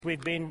We've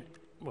been,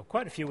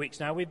 quite a few weeks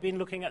now, we've been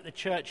looking at the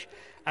church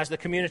as the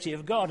community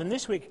of God. And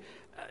this week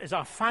is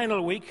our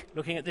final week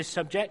looking at this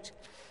subject.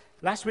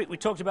 Last week we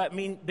talked about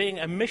being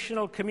a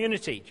missional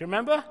community. Do you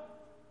remember?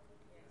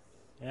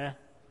 Yeah.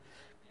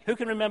 Who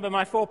can remember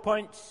my 4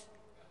 points?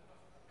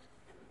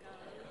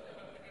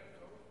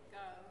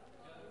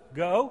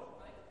 Go.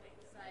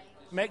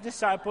 Make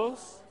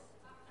disciples.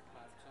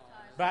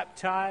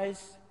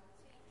 Baptize.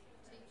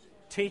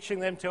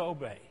 Teaching them to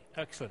obey.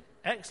 Excellent.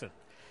 Excellent.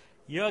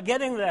 You're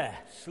getting there,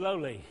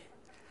 slowly.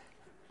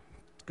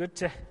 It's good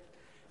to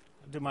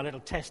do my little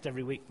test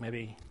every week,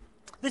 maybe.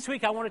 This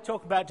week I want to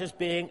talk about just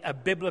being a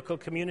biblical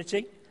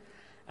community.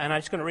 And I'm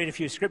just going to read a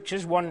few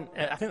scriptures. One,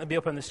 I think they'll be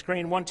up on the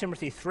screen. 1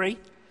 Timothy 3,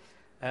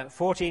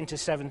 14 to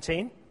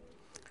 17.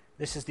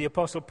 This is the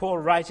Apostle Paul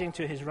writing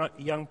to his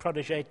young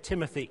protege,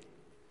 Timothy.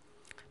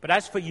 But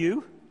as for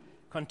you,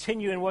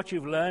 continue in what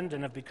you've learned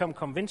and have become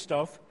convinced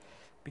of,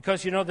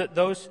 because you know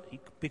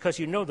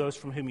those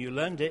from whom you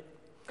learned it,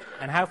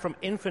 and how from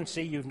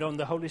infancy you've known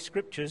the Holy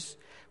Scriptures,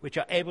 which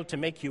are able to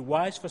make you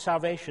wise for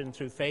salvation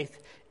through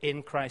faith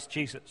in Christ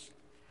Jesus.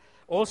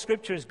 All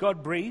Scripture is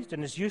God-breathed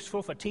and is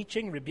useful for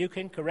teaching,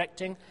 rebuking,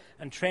 correcting,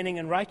 and training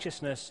in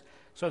righteousness,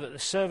 so that the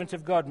servant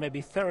of God may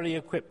be thoroughly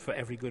equipped for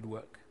every good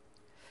work.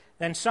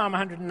 Then Psalm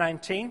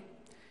 119,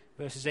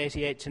 verses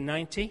 88 to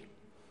 90.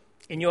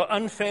 In your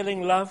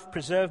unfailing love,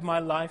 preserve my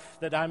life,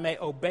 that I may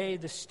obey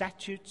the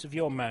statutes of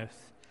your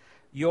mouth.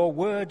 Your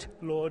word,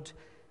 Lord,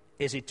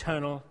 is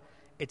eternal.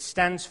 It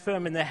stands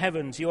firm in the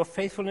heavens. Your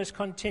faithfulness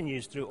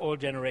continues through all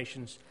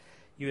generations.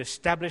 You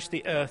establish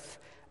the earth,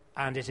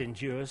 and it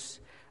endures.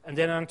 And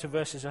then on to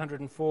verses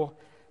 104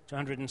 to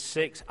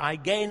 106. I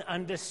gain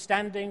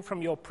understanding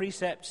from your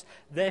precepts.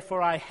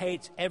 Therefore I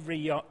hate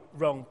every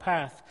wrong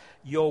path.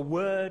 Your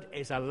word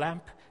is a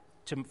lamp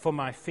for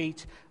my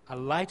feet, a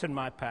light on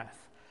my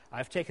path.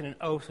 I've taken an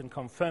oath and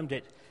confirmed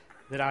it,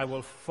 that I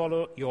will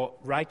follow your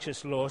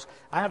righteous laws.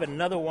 I have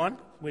another one,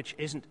 which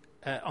isn't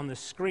on the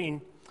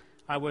screen.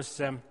 I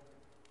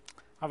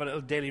have a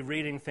little daily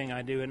reading thing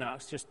I do, and I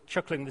was just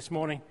chuckling this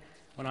morning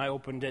when I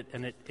opened it,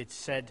 and it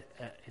said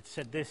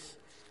this.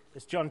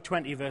 It's John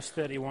 20, verse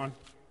 31.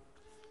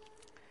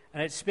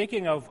 And it's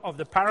speaking of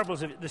the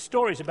parables, of the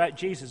stories about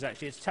Jesus,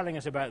 actually. It's telling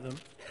us about them.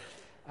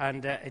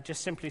 And it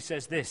just simply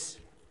says this.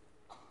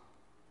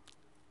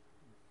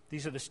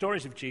 These are the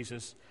stories of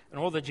Jesus and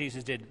all that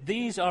Jesus did.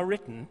 These are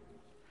written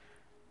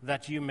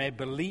that you may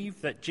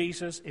believe that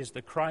Jesus is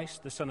the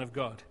Christ, the Son of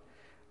God,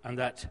 and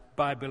that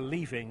by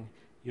believing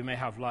you may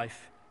have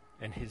life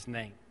in his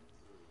name.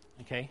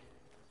 Okay?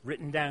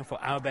 Written down for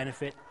our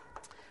benefit.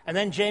 And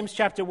then James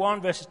chapter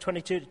 1, verses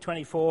 22 to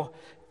 24.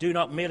 Do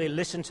not merely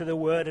listen to the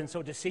word and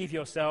so deceive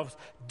yourselves.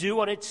 Do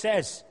what it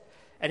says.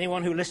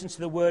 Anyone who listens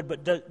to the word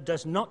but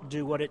does not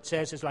do what it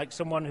says is like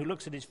someone who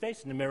looks at his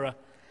face in the mirror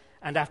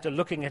and after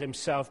looking at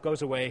himself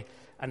goes away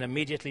and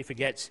immediately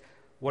forgets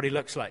what he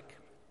looks like.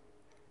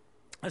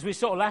 As we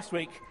saw last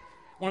week,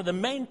 one of the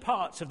main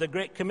parts of the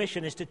Great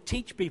Commission is to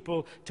teach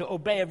people to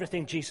obey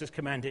everything Jesus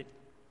commanded.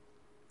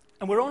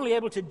 And we're only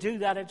able to do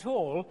that at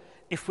all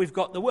if we've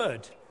got the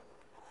Word.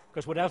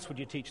 Because what else would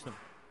you teach them?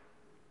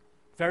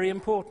 Very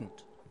important.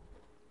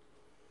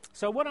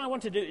 So what I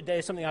want to do today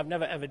is something I've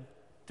never ever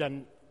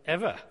done,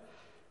 ever,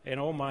 in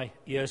all my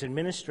years in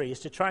ministry, is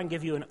to try and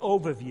give you an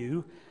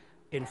overview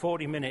in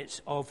 40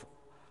 minutes of,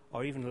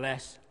 or even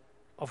less,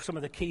 of some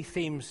of the key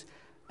themes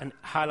and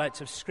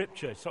highlights of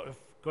Scripture, sort of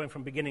going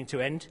from beginning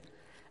to end.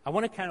 I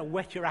want to kind of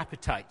whet your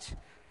appetite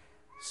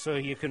so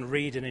you can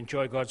read and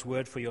enjoy God's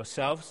Word for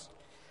yourselves.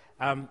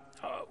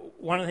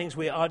 One of the things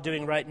we are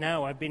doing right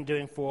now, I've been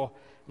doing for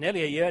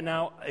nearly a year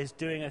now, is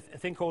doing a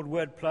thing called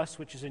Word Plus,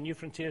 which is a New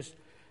Frontiers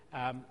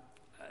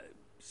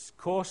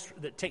course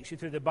that takes you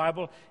through the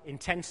Bible in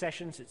 10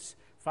 sessions. It's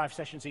 5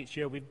 sessions each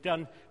year. We're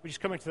just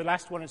coming to the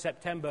last one in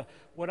September.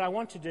 What I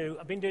want to do,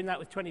 I've been doing that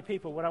with 20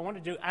 people. What I want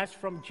to do, as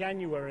from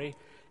January,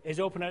 is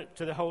open it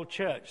to the whole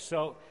church.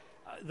 So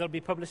there'll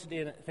be publicity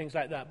and things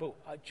like that, but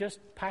I'm just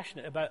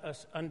passionate about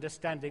us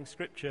understanding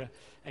Scripture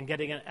and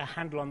getting a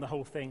handle on the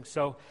whole thing.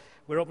 So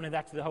we're opening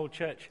that to the whole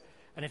church.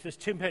 And if there's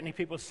too many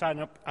people sign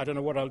up, I don't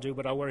know what I'll do,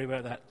 but I'll worry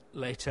about that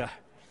later.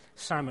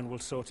 Simon will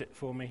sort it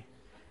for me.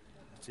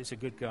 He's a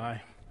good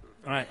guy.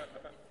 All right.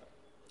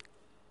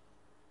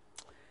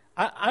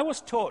 I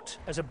was taught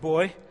as a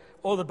boy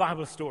all the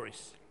Bible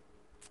stories.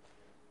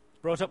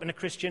 Brought up in a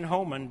Christian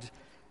home, and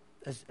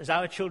as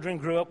our children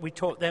grew up, we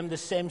taught them the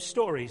same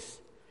stories.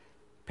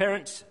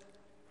 Parents,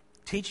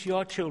 teach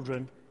your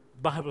children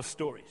Bible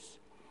stories.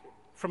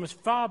 From as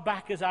far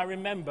back as I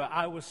remember,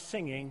 I was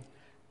singing,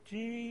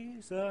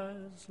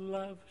 Jesus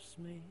loves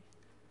me,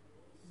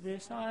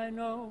 this I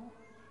know,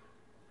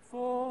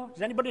 for...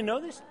 Does anybody know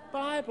this?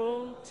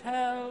 Bible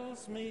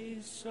tells me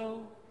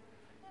so.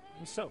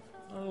 And so,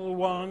 the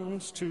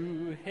ones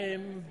to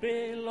him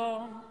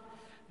belong,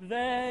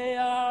 they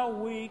are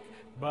weak,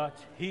 but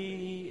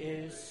he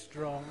is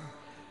strong.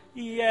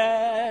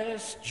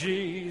 Yes,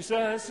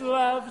 Jesus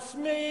loves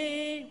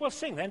me. Well,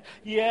 sing then.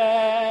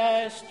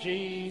 Yes,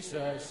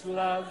 Jesus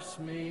loves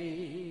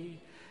me.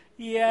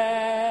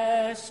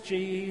 Yes,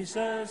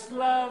 Jesus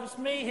loves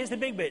me. Here's the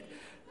big bit.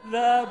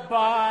 The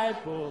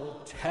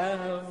Bible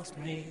tells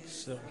me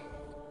so.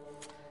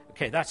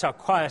 Okay, that's our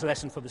choir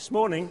lesson for this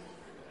morning.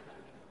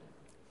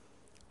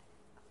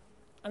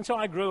 And so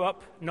I grew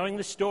up knowing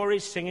the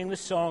stories, singing the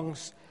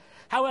songs.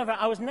 However,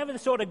 I was never the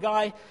sort of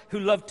guy who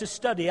loved to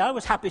study. I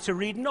was happy to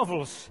read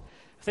novels,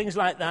 things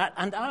like that.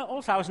 And I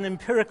was an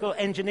empirical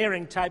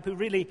engineering type who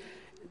really,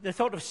 the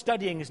thought of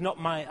studying is not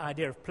my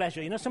idea of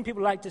pleasure. You know, some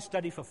people like to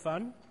study for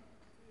fun.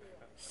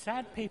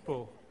 Sad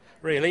people,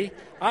 really.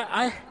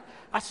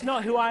 That's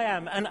not who I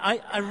am. And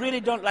I really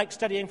don't like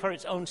studying for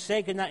its own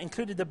sake, and that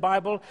included the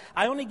Bible.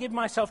 I only give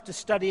myself to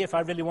study if I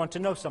really want to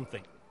know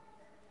something.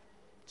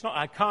 It's not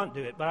I can't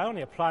do it, but I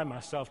only apply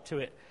myself to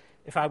it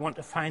if I want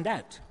to find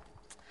out.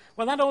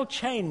 Well, that all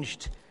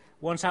changed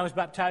once I was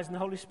baptized in the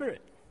Holy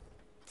Spirit.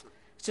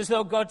 It's as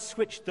though God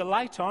switched the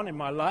light on in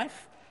my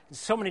life in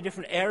so many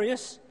different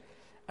areas,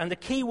 and the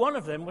key one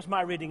of them was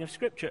my reading of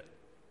Scripture.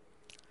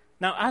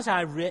 Now, as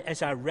I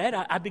read,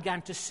 I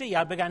began to see,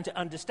 I began to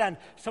understand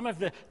some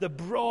of the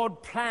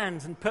broad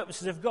plans and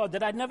purposes of God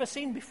that I'd never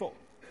seen before.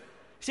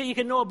 See, you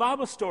can know a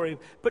Bible story,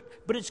 but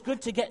it's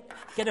good to get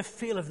a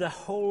feel of the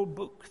whole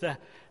book,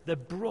 the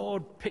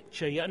broad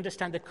picture. You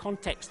understand the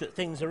context that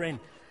things are in.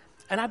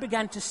 And I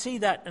began to see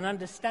that and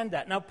understand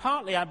that. Now,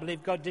 partly I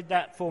believe God did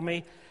that for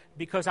me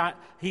because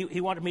He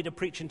wanted me to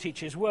preach and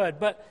teach His Word,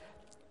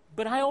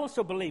 But I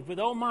also believe with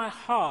all my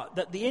heart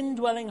that the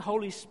indwelling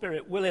Holy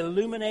Spirit will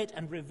illuminate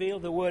and reveal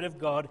the Word of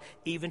God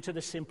even to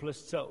the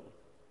simplest soul.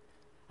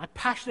 I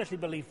passionately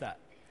believe that.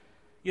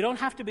 You don't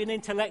have to be an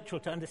intellectual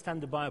to understand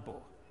the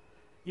Bible.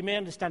 You may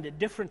understand it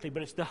differently,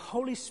 but it's the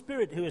Holy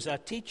Spirit who is our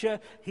teacher.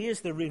 He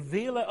is the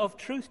revealer of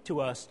truth to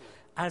us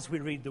as we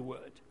read the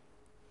Word.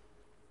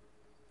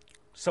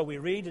 So we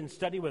read and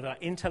study with our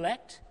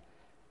intellect,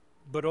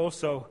 but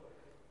also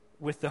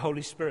with the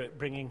Holy Spirit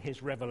bringing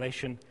His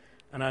revelation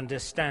and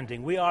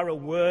understanding. We are a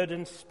word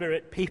and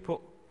spirit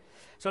people.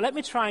 So let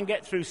me try and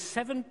get through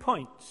 7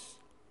 points.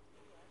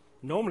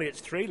 Normally it's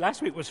 3.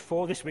 Last week was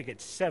 4. This week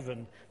it's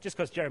 7. Just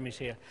because Jeremy's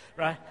here,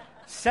 right?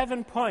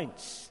 7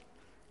 points.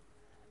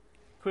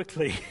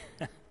 Quickly.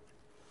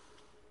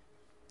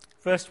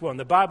 First one,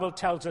 the Bible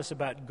tells us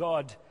about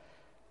God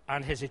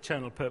and His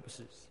eternal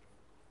purposes.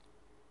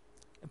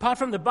 Apart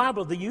from the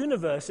Bible, the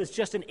universe is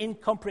just an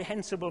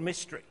incomprehensible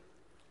mystery.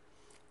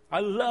 I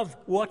love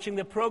watching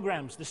the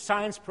programs, the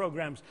science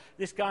programs.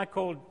 This guy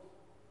called,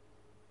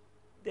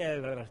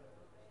 what's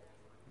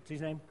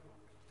his name?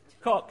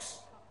 Cox,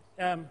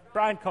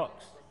 Brian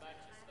Cox.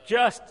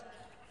 Just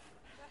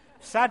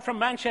sad from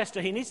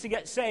Manchester. He needs to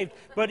get saved,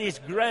 but he's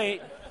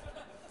great.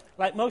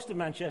 Like most of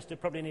Manchester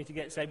probably need to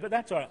get saved, but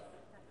that's all right.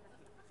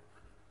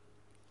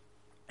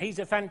 He's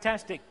a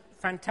fantastic,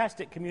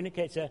 fantastic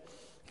communicator.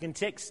 He can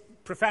take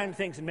profound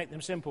things and make them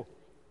simple.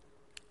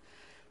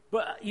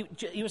 But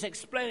he was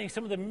explaining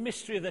some of the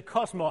mystery of the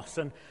cosmos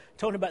and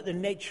talking about the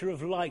nature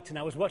of light. And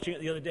I was watching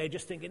it the other day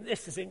just thinking,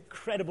 this is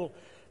incredible.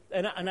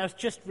 And I was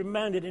just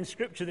reminded in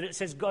Scripture that it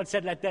says, God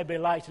said, let there be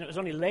light. And it was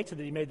only later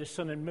that He made the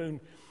sun and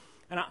moon.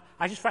 And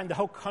I just find the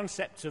whole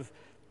concept of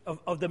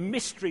the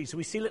mysteries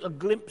we see little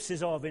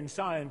glimpses of in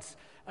science.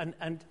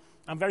 And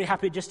I'm very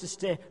happy just to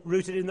stay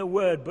rooted in the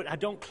Word. But I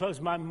don't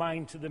close my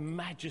mind to the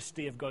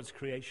majesty of God's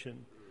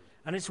creation.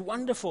 And it's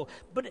wonderful.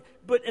 But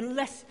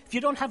if you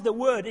don't have the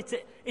Word,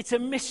 it's a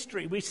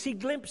mystery. We see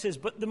glimpses,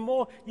 but the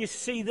more you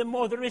see, the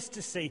more there is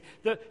to see.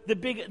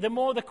 The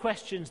more the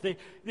questions. They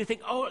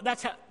think, oh,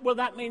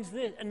 that means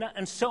this,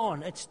 and so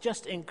on. It's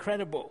just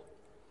incredible.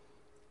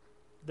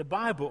 The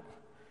Bible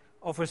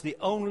offers the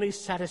only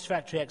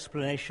satisfactory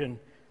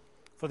explanation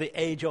for the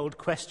age-old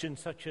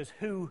questions such as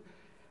who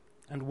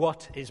and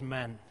what is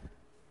man?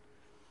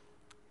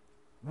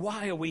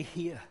 Why are we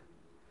here?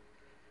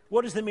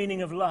 What is the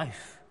meaning of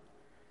life?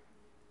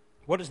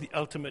 What is the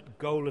ultimate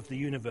goal of the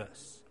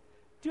universe?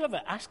 Do you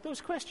ever ask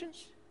those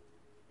questions?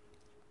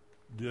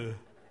 Duh.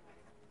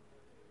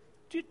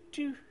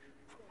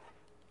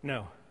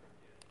 No.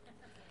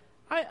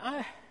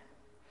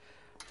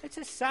 It's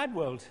a sad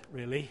world,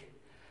 really.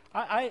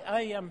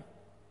 I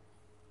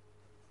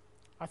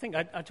think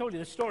I told you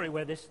the story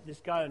where this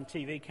guy on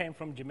TV came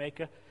from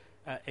Jamaica,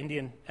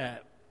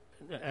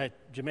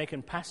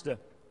 Jamaican pastor,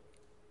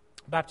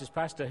 Baptist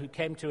pastor, who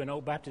came to an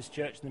old Baptist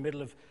church in the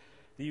middle of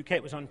the UK.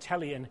 It was on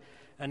telly,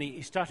 and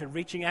he started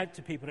reaching out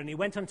to people, and he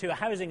went onto a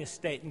housing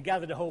estate and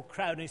gathered a whole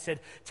crowd, and he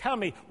said, tell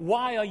me,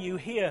 why are you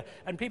here?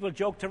 And people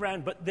joked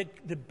around, but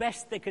the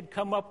best they could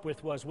come up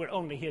with was, we're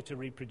only here to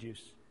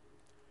reproduce.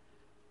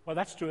 Well,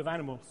 that's true of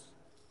animals.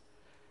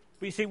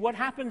 But you see, what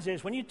happens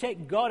is, when you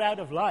take God out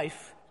of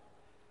life,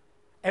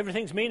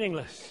 everything's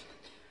meaningless.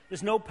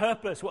 There's no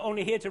purpose. We're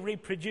only here to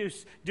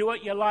reproduce. Do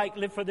what you like,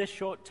 live for this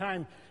short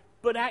time.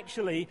 But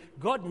actually,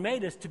 God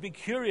made us to be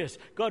curious.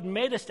 God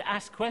made us to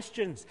ask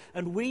questions.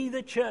 And we,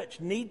 the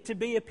church, need to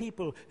be a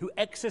people who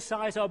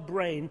exercise our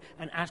brain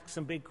and ask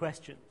some big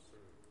questions.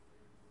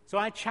 So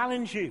I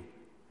challenge you.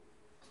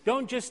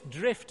 Don't just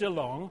drift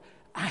along.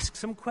 Ask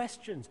some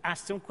questions.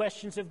 Ask some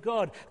questions of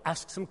God.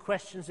 Ask some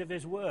questions of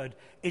His Word.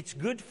 It's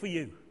good for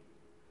you.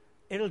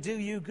 It'll do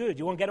you good.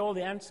 You won't get all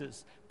the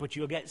answers, but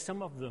you'll get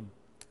some of them.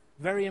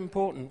 Very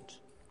important.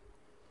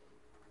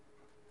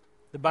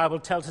 The Bible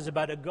tells us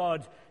about a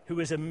God who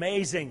is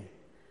amazing.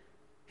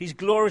 He's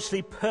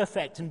gloriously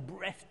perfect and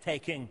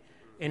breathtaking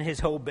in His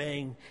whole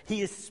being.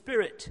 He is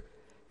Spirit.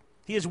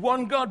 He is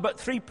one God, but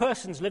three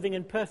persons living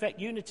in perfect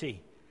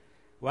unity.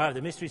 Wow,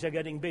 the mysteries are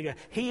getting bigger.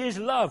 He is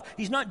love.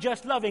 He's not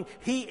just loving,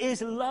 He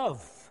is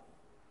love.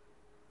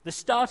 The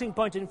starting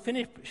point and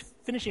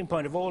finishing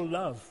point of all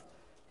love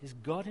is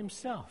God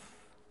Himself.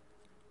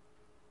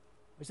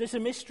 Is this a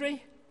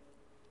mystery?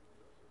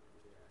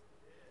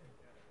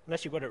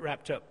 Unless you've got it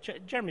wrapped up.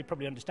 Jeremy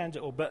probably understands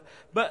it all, but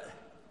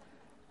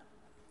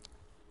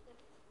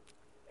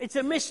it's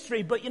a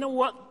mystery. But you know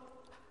what?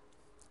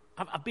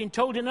 I've been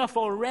told enough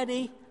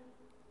already.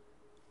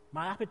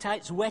 My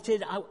appetite's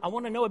whetted. I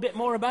want to know a bit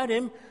more about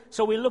Him.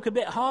 So we look a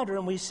bit harder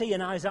and we see in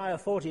Isaiah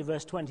 40,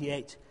 verse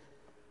 28.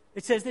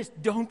 It says this,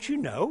 don't you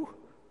know?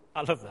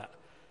 I love that.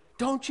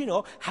 Don't you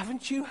know?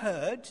 Haven't you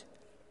heard?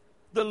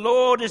 The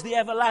Lord is the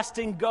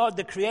everlasting God,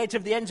 the creator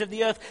of the ends of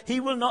the earth. He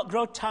will not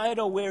grow tired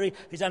or weary.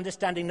 His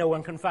understanding no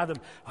one can fathom.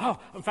 Oh,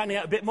 I'm finding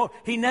out a bit more.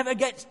 He never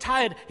gets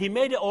tired. He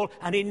made it all,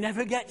 and He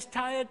never gets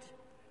tired.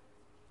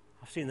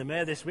 I've seen the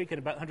mayor this week and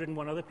about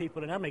 101 other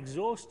people, and I'm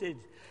exhausted.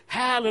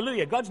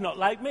 Hallelujah. God's not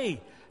like me.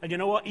 And you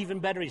know what? Even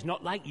better, He's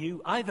not like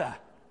you either.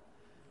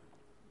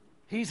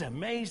 He's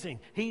amazing.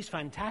 He's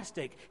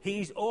fantastic.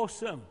 He's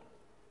awesome.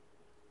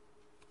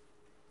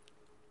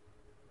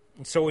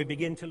 And so we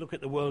begin to look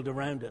at the world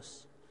around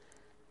us.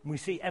 And we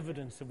see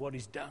evidence of what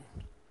He's done.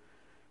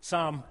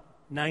 Psalm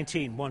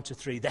 19,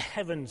 1-3. The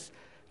heavens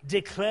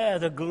declare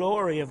the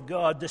glory of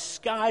God. The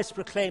skies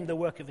proclaim the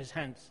work of His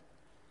hands.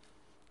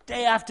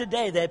 Day after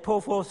day they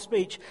pour forth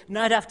speech.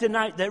 Night after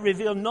night they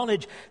reveal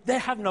knowledge. They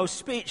have no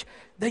speech.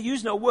 They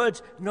use no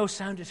words. No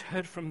sound is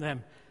heard from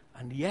them.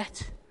 And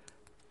yet,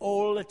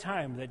 all the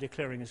time they're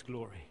declaring His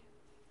glory.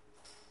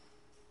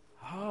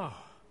 Oh,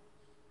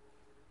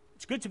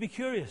 it's good to be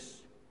curious.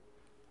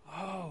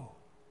 Oh,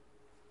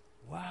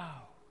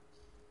 wow.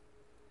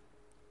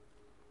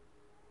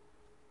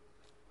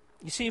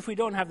 You see, if we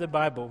don't have the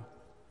Bible,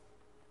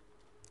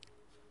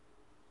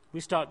 we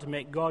start to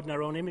make God in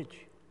our own image.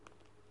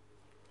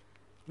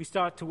 We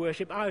start to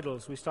worship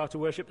idols. We start to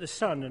worship the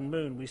sun and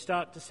moon. We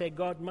start to say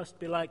God must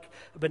be like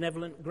a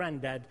benevolent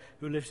granddad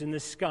who lives in the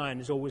sky and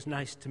is always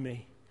nice to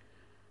me.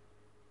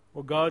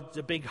 Or God's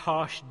a big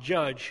harsh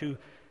judge who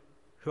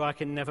I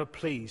can never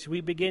please.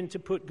 We begin to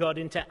put God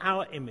into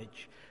our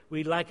image.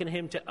 We liken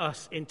Him to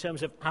us in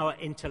terms of our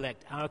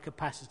intellect, our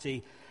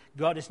capacity.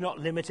 God is not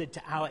limited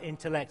to our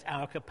intellect,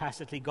 our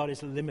capacity. God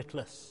is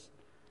limitless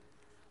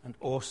and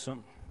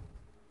awesome.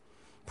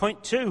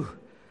 Point 2,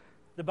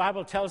 the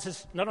Bible tells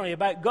us not only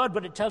about God,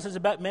 but it tells us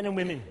about men and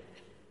women.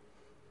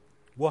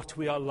 What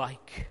we are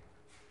like.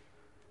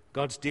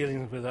 God's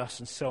dealing with us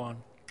and so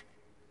on.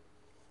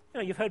 You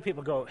know, you've heard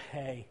people go,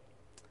 hey,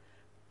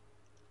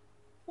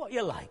 what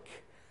you like?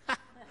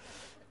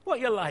 What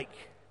you like?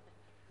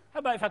 How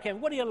about if I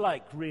came, what do you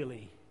like,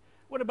 really?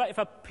 What about if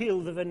I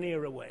peel the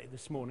veneer away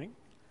this morning?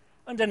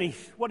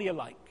 Underneath, what do you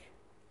like?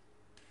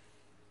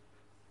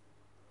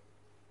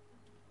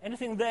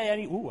 Anything there?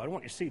 Ooh, I don't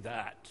want you to see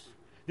that.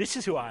 This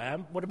is who I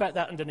am. What about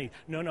that underneath?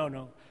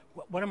 No.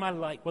 What am I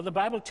like? Well, the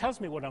Bible tells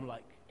me what I'm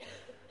like.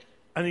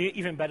 And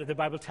even better, the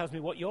Bible tells me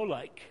what you're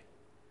like.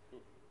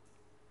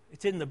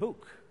 It's in the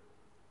book.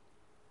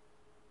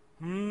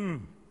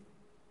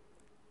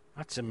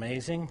 That's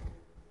amazing.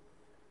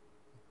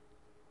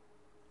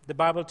 The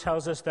Bible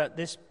tells us that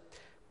this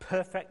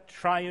perfect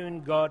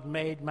triune God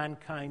made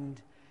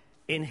mankind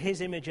in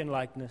His image and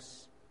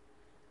likeness.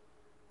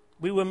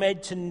 We were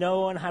made to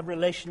know and have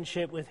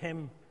relationship with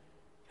Him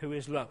who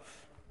is love.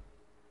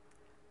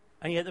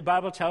 And yet the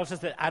Bible tells us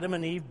that Adam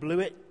and Eve blew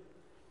it.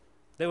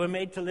 They were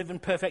made to live in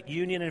perfect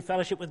union and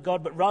fellowship with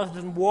God, but rather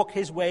than walk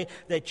His way,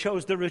 they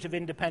chose the route of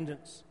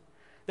independence.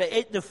 They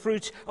ate the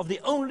fruit of the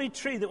only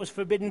tree that was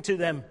forbidden to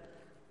them.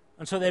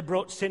 And so they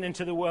brought sin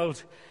into the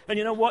world. And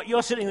you know what?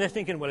 You're sitting there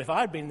thinking, well, if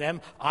I'd been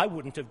them, I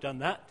wouldn't have done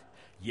that.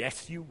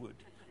 Yes, you would.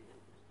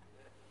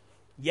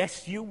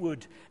 Yes, you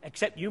would.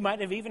 Except you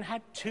might have even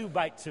had 2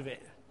 bites of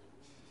it.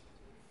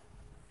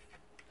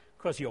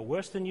 Because you're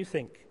worse than you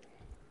think.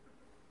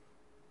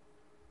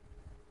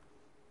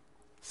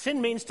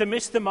 Sin means to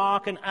miss the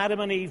mark, and Adam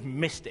and Eve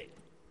missed it.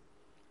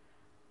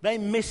 They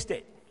missed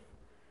it.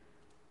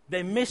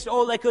 They missed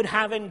all they could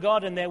have in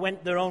God, and they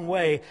went their own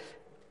way.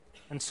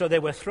 And so they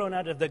were thrown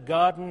out of the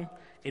garden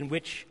in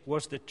which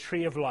was the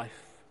tree of life.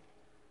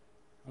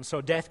 And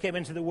so death came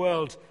into the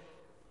world,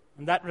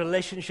 and that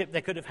relationship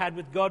they could have had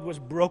with God was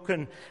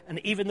broken, and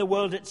even the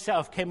world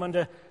itself came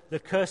under the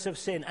curse of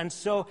sin. And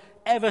so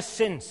ever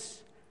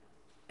since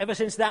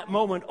that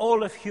moment,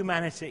 all of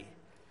humanity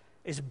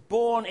is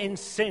born in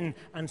sin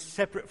and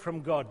separate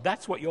from God.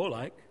 That's what you're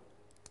like.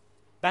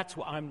 That's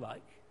what I'm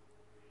like.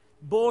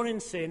 Born in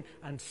sin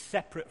and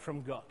separate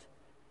from God.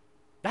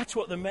 That's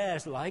what the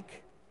mayor's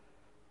like.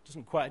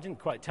 I didn't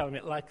quite tell him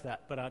it like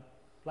that,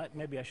 but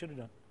maybe I should have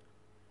done.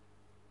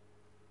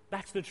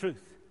 That's the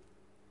truth.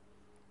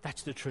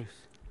 That's the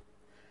truth.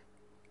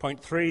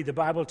 Point 3, the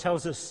Bible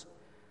tells us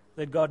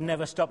that God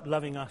never stopped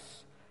loving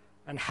us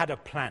and had a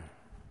plan.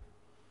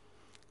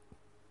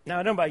 Now,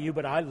 I don't know about you,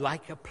 but I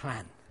like a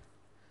plan.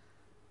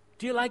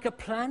 Do you like a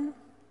plan?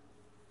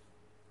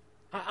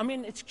 I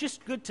mean, it's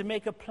just good to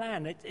make a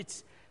plan.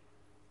 It's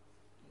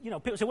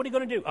people say, what are you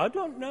going to do? I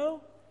don't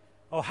know.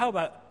 Or how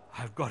about,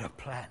 I've got a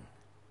plan.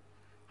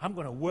 I'm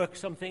going to work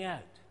something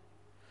out.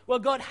 Well,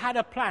 God had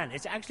a plan.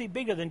 It's actually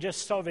bigger than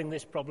just solving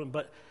this problem,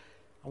 but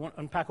I won't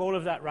unpack all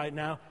of that right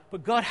now.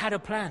 But God had a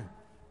plan.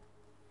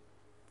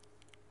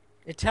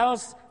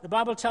 The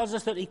Bible tells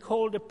us that he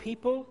called a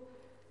people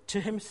to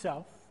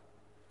himself,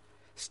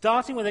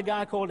 starting with a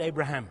guy called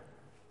Abraham.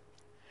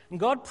 And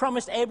God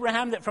promised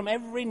Abraham that from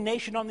every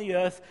nation on the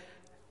earth,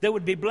 there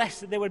would be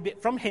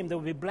from him there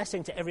would be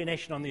blessing to every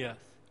nation on the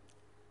earth.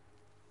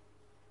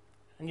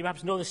 And you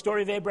perhaps know the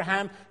story of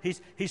Abraham.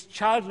 He's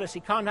childless. He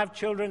can't have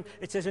children.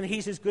 It says, and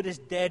he's as good as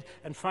dead.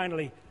 And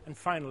finally, I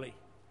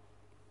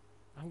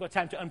haven't got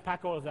time to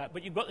unpack all of that.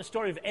 But you've got the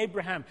story of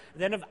Abraham,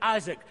 then of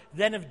Isaac,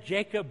 then of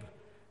Jacob.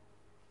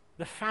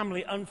 The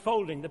family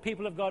unfolding, the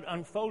people of God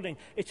unfolding.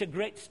 It's a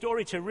great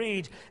story to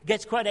read. It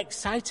gets quite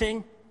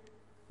exciting.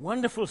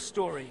 Wonderful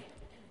story.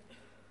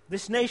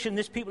 This nation,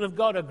 this people of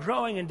God are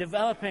growing and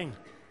developing.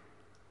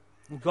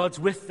 And God's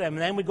with them.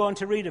 And then we go on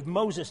to read of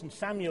Moses and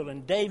Samuel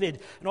and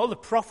David and all the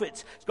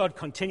prophets. God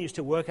continues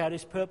to work out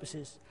his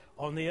purposes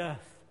on the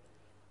earth.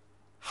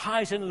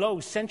 Highs and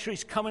lows,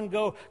 centuries come and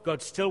go.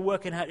 God's still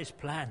working out his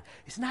plan.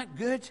 Isn't that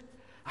good?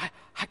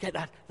 I get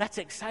that. That's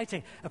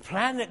exciting. A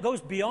plan that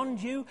goes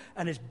beyond you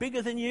and is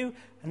bigger than you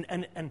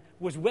and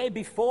was way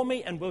before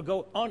me and will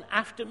go on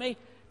after me.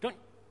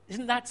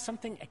 Isn't that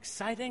something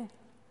exciting?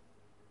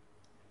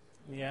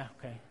 Yeah,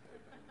 okay.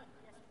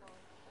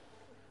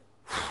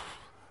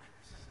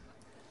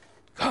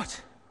 God.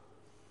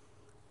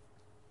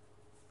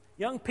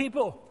 Young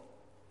people.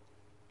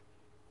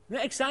 Isn't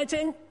that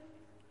exciting?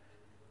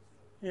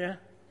 Yeah.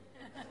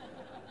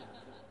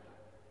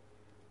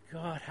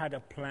 God had a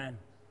plan.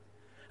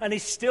 And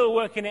he's still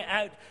working it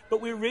out. But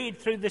we read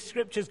through the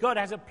scriptures, God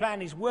has a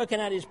plan. He's working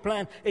out his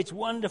plan. It's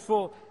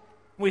wonderful.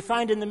 We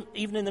find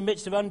even in the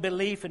midst of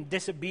unbelief and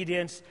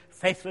disobedience,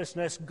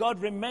 faithlessness,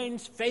 God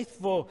remains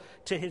faithful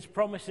to his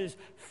promises,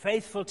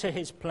 faithful to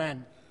his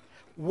plan.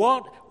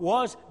 What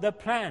was the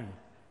plan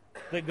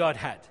that God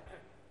had?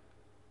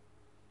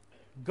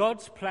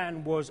 God's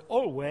plan was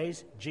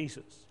always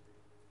Jesus.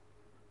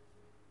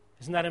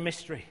 Isn't that a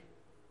mystery?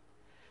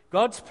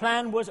 God's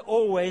plan was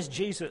always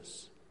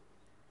Jesus.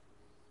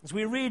 As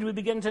we read, we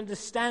begin to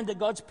understand that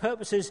God's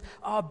purposes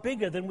are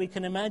bigger than we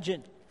can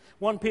imagine.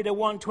 1 Peter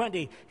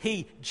 1:20,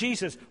 he,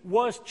 Jesus,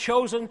 was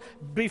chosen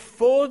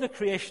before the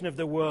creation of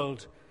the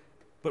world,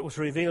 but was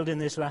revealed in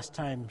these last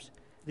times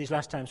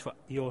for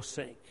your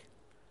sake.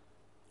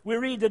 We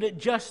read that at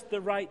just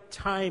the right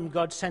time,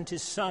 God sent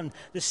his Son,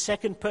 the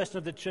second person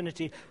of the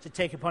Trinity, to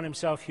take upon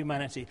himself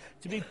humanity,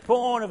 to be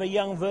born of a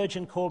young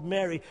virgin called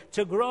Mary,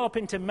 to grow up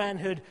into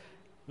manhood,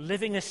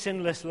 living a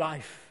sinless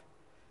life,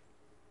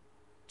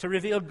 to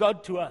reveal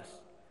God to us,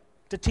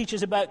 to teach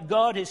us about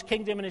God, his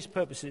kingdom, and his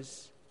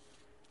purposes.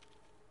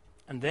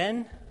 And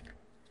then,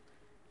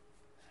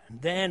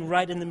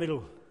 right in the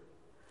middle,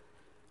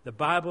 the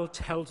Bible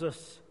tells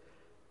us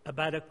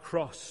about a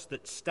cross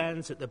that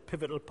stands at the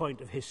pivotal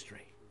point of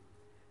history.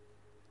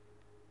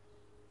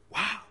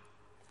 Wow!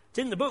 It's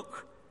in the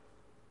book.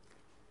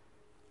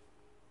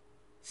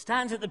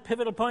 Stands at the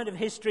pivotal point of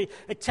history.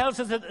 It tells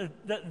us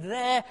that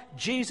there,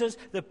 Jesus,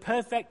 the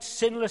perfect,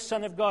 sinless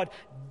Son of God,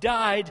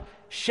 died,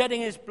 shedding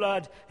his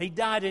blood. He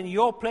died in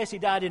your place. He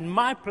died in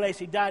my place.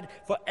 He died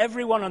for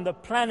everyone on the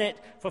planet,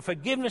 for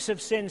forgiveness of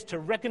sins, to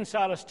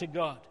reconcile us to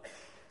God.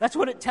 That's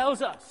what it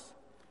tells us.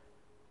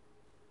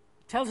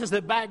 It tells us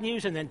the bad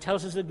news and then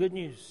tells us the good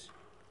news.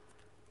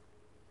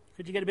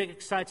 Could you get a bit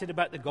excited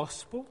about the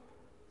gospel?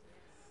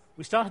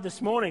 We started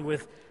this morning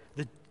with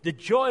the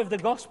joy of the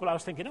gospel. I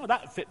was thinking,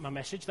 that would fit my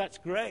message. That's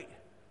great.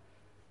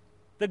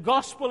 The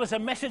gospel is a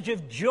message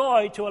of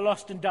joy to a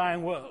lost and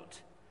dying world.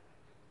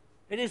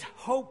 It is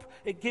hope.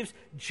 It gives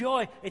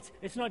joy.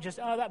 It's not just,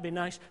 that'd be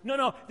nice.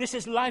 No, this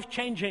is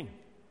life-changing.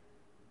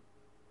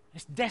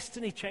 It's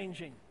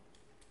destiny-changing.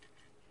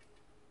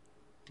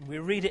 We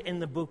read it in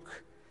the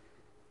book.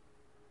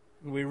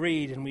 And we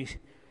read and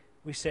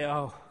we say,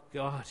 oh,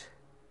 God,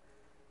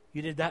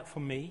 you did that for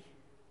me?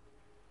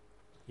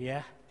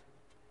 Yeah.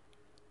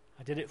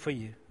 I did it for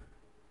you.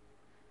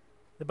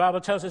 The Bible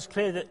tells us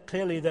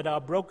clearly that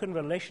our broken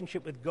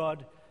relationship with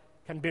God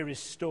can be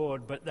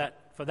restored, but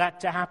that for that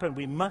to happen,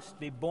 we must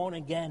be born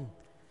again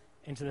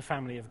into the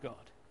family of God.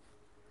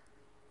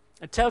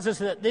 It tells us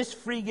that this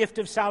free gift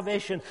of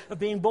salvation, of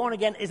being born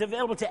again, is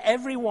available to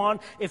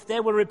everyone if they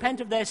will repent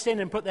of their sin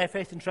and put their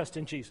faith and trust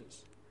in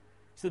Jesus.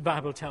 So the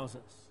Bible tells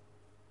us.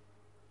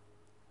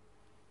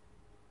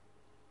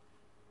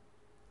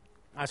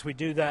 As we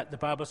do that, the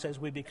Bible says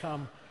we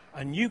become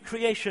a new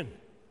creation.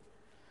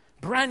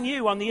 Brand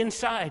new on the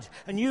inside.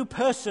 A new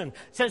person.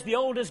 It says the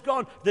old is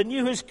gone, the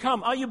new has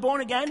come. Are you born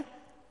again?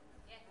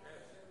 Yes.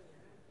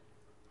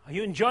 Are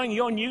you enjoying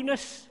your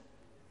newness?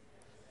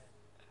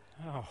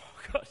 Oh,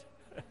 God.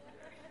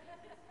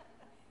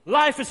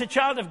 Life as a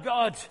child of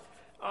God.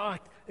 Oh,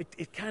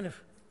 it kind of...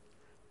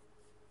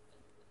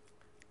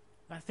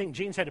 I think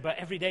Gene said about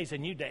every day is a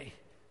new day.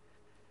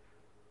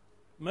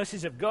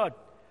 Mercies of God.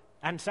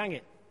 And sang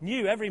it.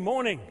 New every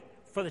morning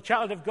for the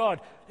child of God.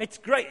 It's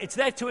great. It's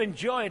there to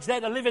enjoy. It's there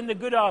to live in the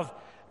good of.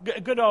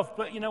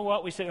 But you know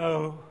what? We say,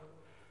 oh,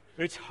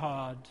 it's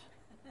hard.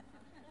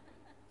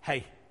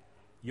 Hey,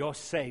 you're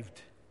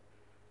saved.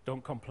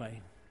 Don't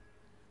complain.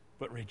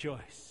 But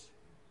rejoice.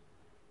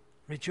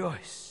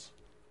 Rejoice.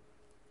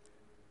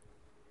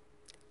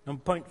 On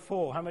point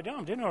 4, how am I doing?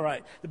 I'm doing all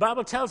right. The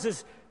Bible tells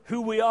us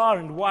who we are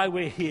and why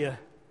we're here.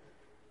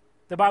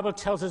 The Bible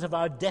tells us of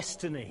our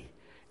destiny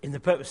in the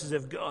purposes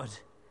of God.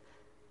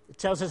 It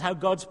tells us how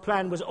God's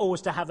plan was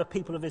always to have a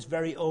people of his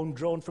very own,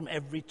 drawn from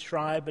every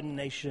tribe and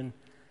nation.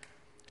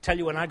 I tell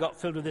you, when I got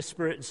filled with the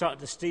Spirit and started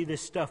to see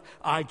this stuff,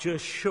 I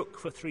just shook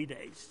for 3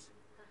 days.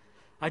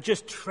 I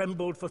just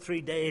trembled for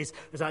 3 days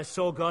as I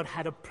saw God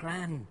had a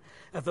plan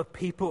of a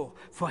people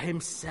for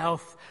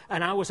himself.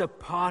 And I was a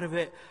part of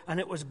it. And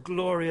it was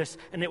glorious.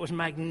 And it was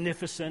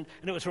magnificent.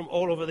 And it was from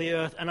all over the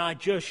earth. And I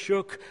just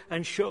shook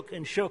and shook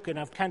and shook. And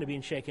I've kind of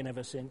been shaken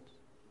ever since.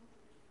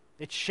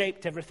 It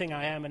shaped everything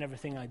I am and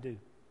everything I do.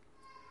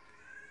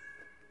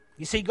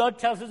 You see, God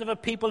tells us of a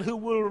people who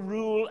will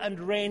rule and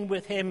reign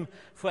with him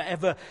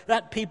forever.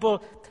 That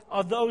people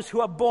are those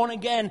who are born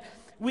again.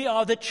 We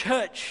are the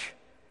church.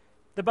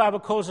 The Bible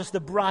calls us the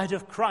bride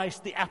of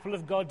Christ, the apple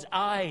of God's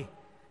eye.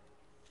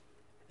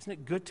 Isn't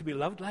it good to be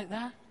loved like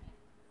that?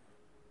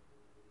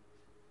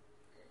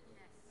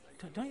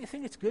 Don't you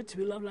think it's good to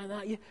be loved like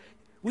that?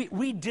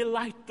 We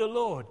delight the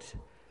Lord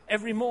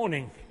every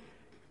morning.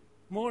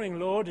 Morning,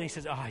 Lord. And he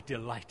says, I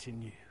delight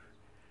in you.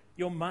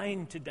 You're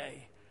mine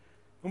today.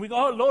 And we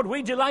go, oh, Lord,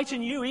 we delight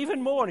in you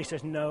even more. And he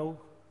says, no,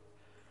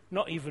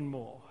 not even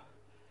more.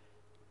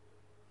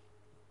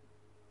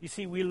 You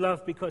see, we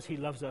love because he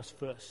loves us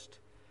first.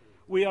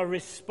 We are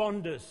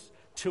responders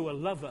to a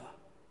lover.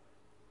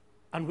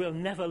 And we'll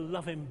never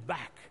love him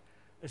back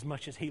as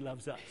much as he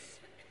loves us.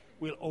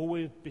 We'll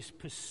always be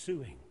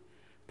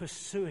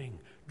pursuing,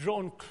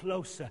 drawn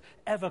closer,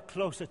 ever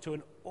closer to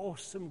an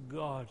awesome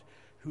God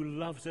who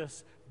loves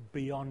us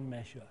beyond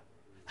measure.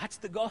 That's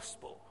the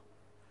gospel.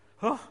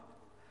 Oh,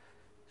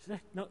 does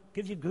that not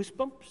give you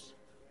goosebumps?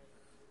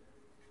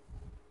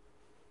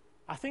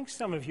 I think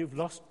some of you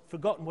have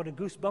forgotten what a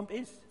goosebump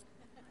is.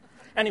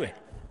 Anyway.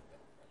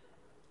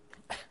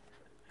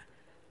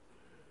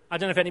 I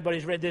don't know if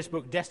anybody's read this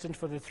book, Destined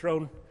for the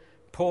Throne,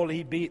 Paul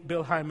E.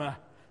 Bilheimer.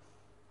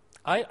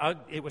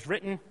 It was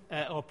written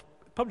or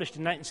published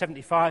in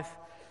 1975.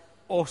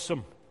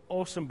 Awesome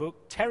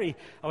book. Terry,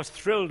 I was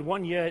thrilled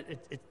one year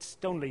at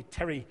Stoneleigh.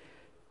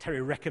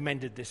 Terry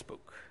recommended this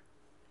book.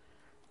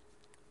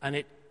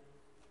 And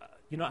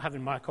you're not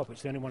having my copy,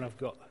 it's the only one I've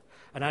got.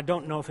 And I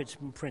don't know if it's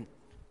in print.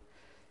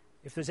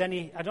 If there's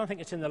any, I don't think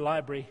it's in the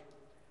library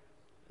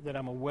that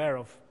I'm aware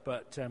of,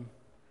 but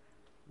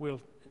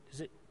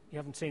is it? You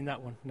haven't seen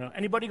that one? No.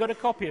 Anybody got a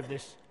copy of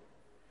this?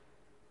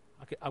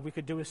 We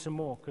could do with some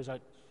more, because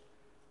I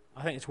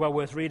think it's well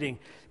worth reading.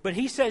 But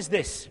he says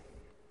this: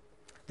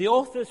 the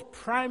author's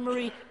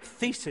primary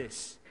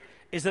thesis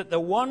is that the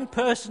one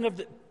person of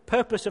the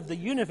purpose of the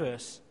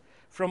universe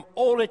from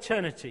all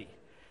eternity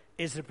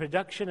is the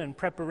production and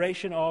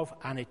preparation of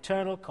an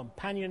eternal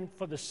companion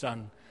for the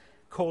Son,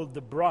 called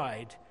the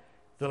bride,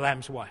 the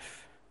Lamb's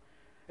wife.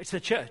 It's the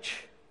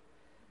church.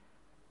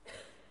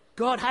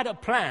 God had a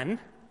plan.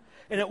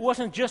 And it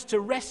wasn't just to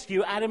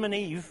rescue Adam and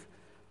Eve.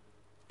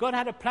 God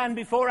had a plan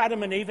before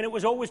Adam and Eve, and it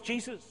was always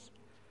Jesus.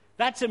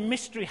 That's a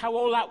mystery, how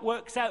all that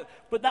works out.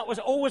 But that was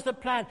always the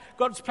plan.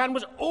 God's plan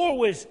was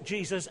always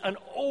Jesus, and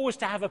always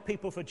to have a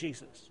people for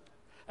Jesus.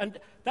 And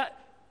that,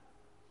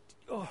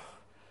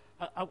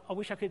 I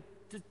wish I could,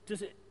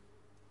 does it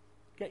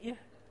get you?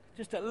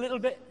 Just a little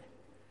bit?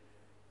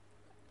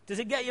 Does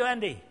it get you,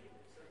 Andy?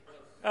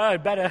 Oh,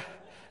 better.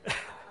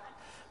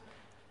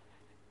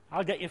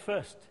 I'll get you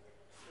first.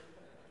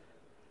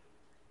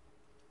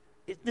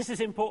 This is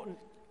important.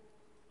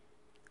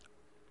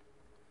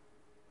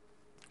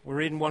 We're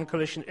reading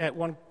Colossians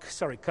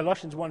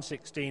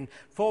 1:16.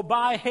 For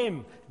by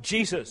him,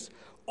 Jesus,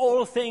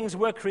 all things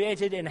were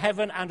created in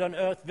heaven and on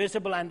earth,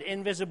 visible and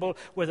invisible,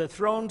 whether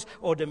thrones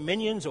or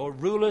dominions or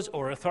rulers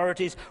or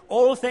authorities.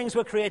 All things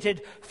were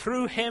created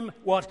through him,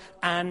 what?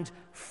 And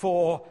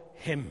for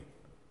him.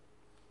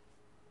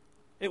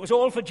 It was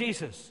all for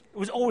Jesus. It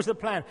was always the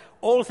plan.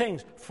 All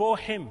things for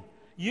him.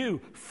 You,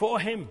 for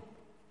him.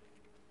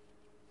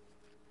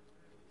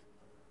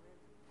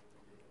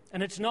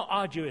 And it's not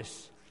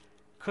arduous,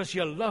 because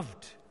you're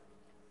loved.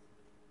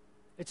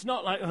 It's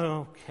not like,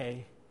 oh,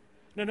 okay.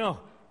 No.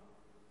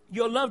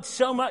 You're loved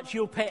so much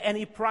you'll pay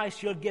any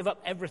price, you'll give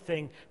up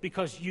everything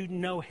because you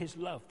know his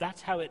love.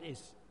 That's how it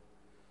is.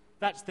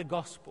 That's the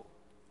gospel.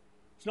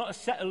 It's not a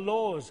set of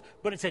laws,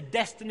 but it's a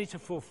destiny to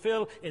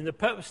fulfill in the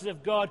purposes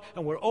of God,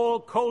 and we're all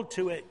called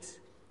to it.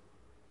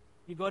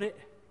 You got it?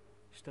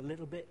 Just a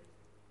little bit?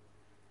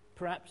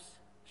 Perhaps?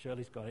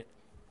 Shirley's got it.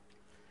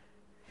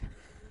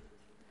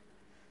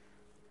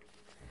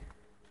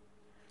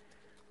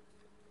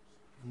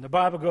 And the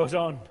Bible goes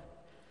on.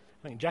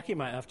 I think Jackie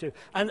might have to.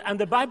 And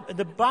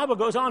the Bible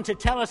goes on to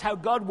tell us how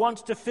God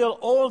wants to fill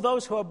all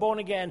those who are born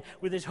again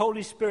with His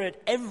Holy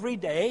Spirit every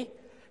day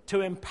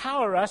to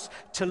empower us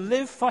to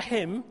live for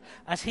Him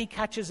as He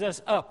catches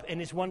us up in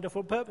His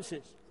wonderful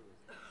purposes.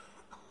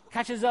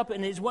 Catches up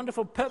in His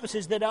wonderful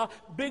purposes that are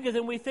bigger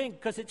than we think,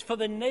 because it's for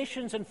the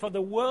nations and for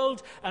the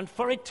world and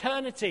for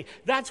eternity.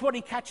 That's what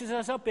He catches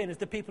us up in as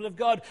the people of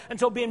God. And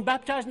so being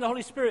baptized in the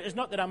Holy Spirit is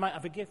not that I might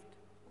have a gift.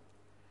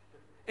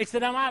 It's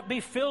that I might be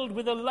filled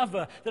with a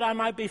lover, that I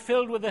might be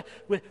filled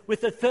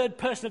with the third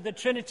person of the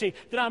Trinity,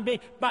 that I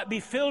might be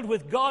filled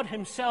with God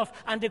Himself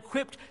and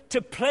equipped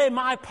to play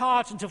my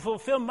part and to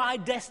fulfill my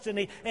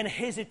destiny in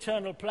His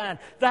eternal plan.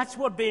 That's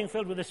what being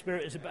filled with the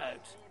Spirit is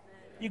about.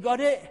 You got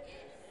it?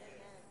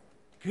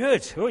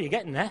 Good. Oh, you're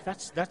getting there.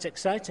 That's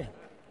exciting.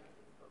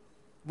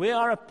 We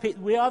are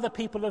the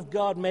people of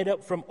God, made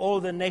up from all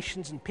the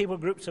nations and people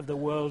groups of the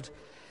world,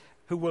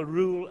 who will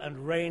rule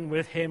and reign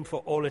with Him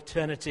for all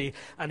eternity.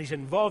 And He's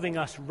involving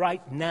us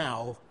right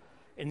now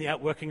in the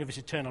outworking of His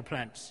eternal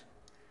plans.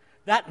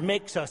 That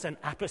makes us an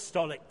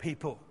apostolic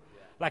people,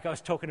 like I was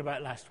talking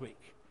about last week.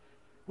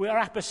 We are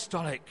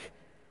apostolic.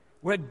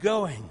 We're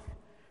going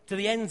to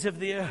the ends of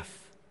the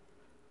earth.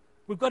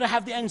 We've got to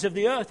have the ends of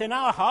the earth in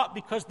our heart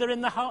because they're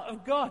in the heart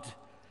of God.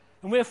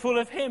 And we're full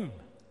of Him.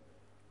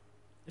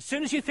 As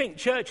soon as you think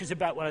church is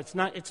about, well, it's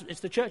not,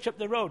 it's the church up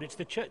the road, it's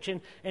the church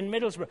in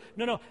Middlesbrough.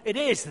 No, it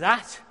is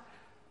that.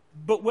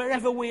 But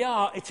wherever we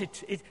are, it's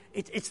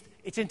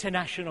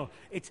international.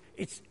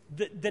 It's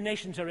the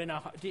nations are in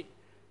our heart. Do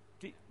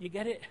you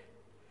get it?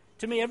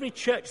 To me, every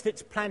church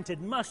that's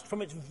planted must,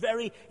 from its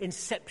very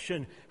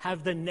inception,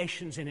 have the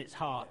nations in its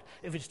heart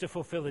if it's to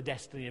fulfill the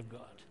destiny of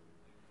God.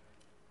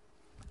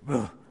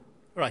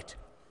 Right.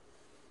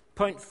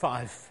 Point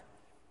 5.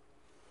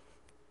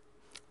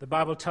 The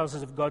Bible tells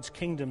us of God's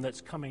kingdom that's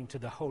coming to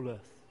the whole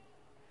earth,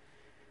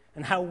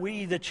 and how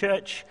we, the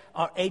church,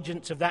 are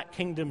agents of that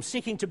kingdom,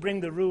 seeking to bring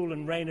the rule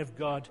and reign of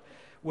God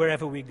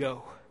wherever we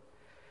go.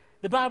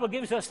 The Bible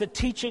gives us the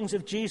teachings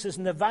of Jesus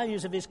and the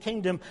values of His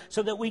kingdom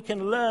so that we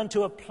can learn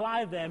to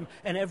apply them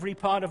in every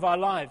part of our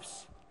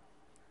lives.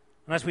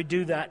 And as we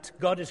do that,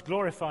 God is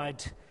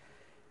glorified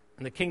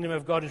and the kingdom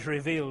of God is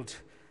revealed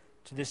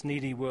to this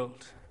needy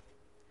world.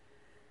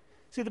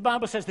 See, the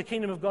Bible says the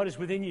kingdom of God is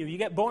within you. You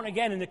get born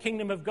again in the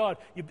kingdom of God.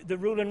 The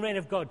rule and reign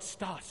of God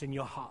starts in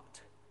your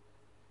heart.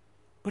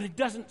 But it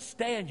doesn't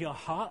stay in your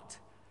heart.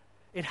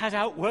 It has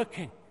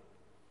outworking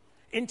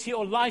into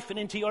your life and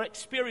into your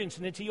experience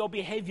and into your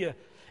behavior,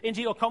 into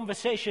your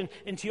conversation,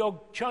 into your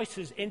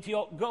choices, into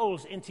your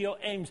goals, into your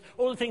aims,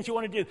 all the things you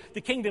want to do.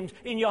 The kingdom's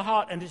in your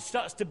heart, and it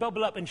starts to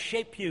bubble up and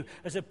shape you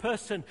as a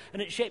person,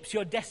 and it shapes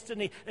your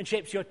destiny and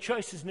shapes your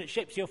choices, and it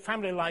shapes your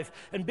family life.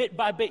 And bit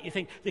by bit you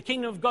think, the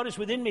kingdom of God is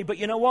within me, but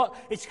you know what?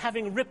 It's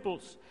having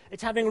ripples.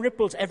 It's having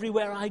ripples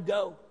everywhere I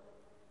go.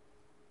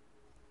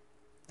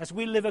 As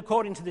we live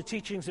according to the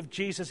teachings of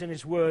Jesus and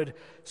His Word,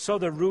 so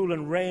the rule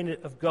and reign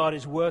of God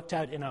is worked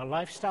out in our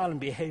lifestyle and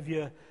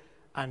behavior,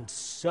 and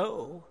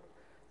so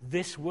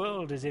this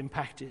world is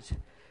impacted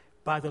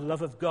by the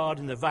love of God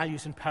and the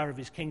values and power of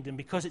His kingdom,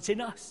 because it's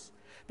in us,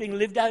 being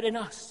lived out in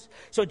us.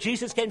 So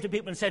Jesus came to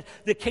people and said,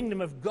 the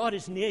kingdom of God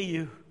is near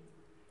you,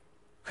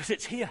 because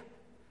it's here.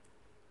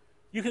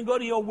 You can go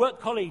to your work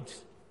colleagues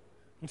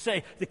and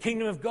say, the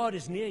kingdom of God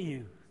is near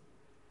you,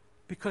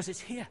 because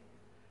it's here.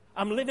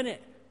 I'm living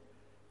it.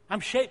 I'm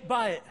shaped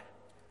by it.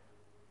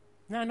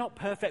 No, not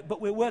perfect,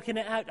 but we're working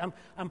it out.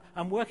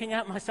 I'm working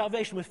out my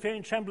salvation with fear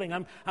and trembling.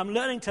 I'm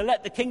learning to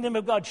let the kingdom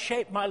of God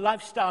shape my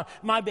lifestyle,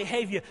 my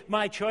behavior,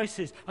 my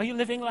choices. Are you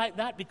living like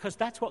that? Because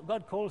that's what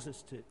God calls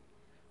us to.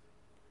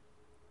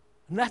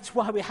 And that's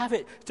why we have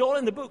it. It's all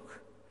in the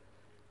book.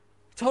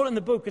 It's all in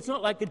the book. It's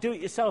not like a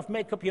do-it-yourself,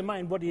 make up your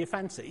mind, what do you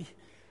fancy?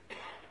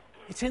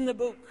 It's in the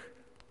book.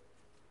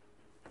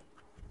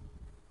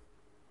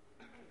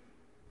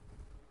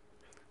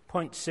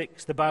 Point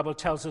 6, the Bible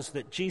tells us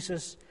that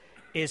Jesus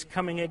is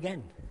coming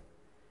again.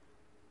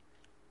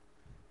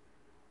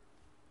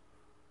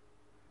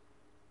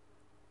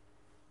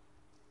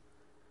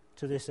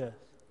 To this earth.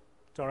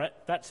 It's all right.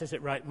 That says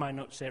it right. My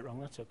notes say it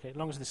wrong. That's okay. As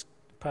long as this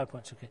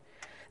PowerPoint's okay.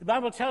 The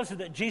Bible tells us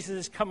that Jesus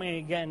is coming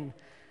again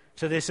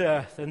to this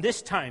earth. And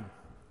this time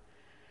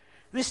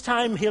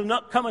He'll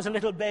not come as a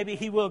little baby.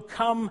 He will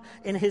come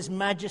in His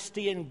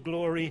majesty and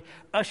glory,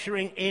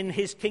 ushering in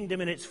His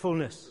kingdom in its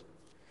fullness.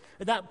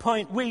 At that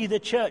point, we, the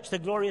church, the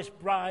glorious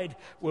bride,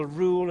 will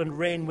rule and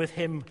reign with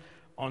Him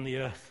on the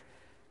earth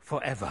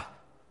forever.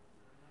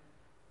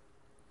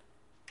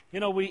 You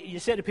know, you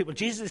say to people,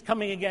 Jesus is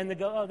coming again. They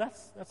go, oh,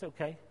 that's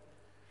okay.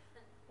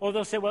 Or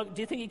they'll say, well,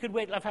 do you think He could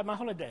wait till I've had my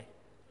holiday?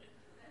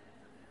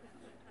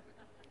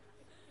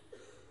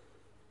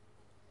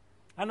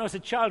 I know as a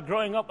child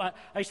growing up, I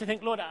used to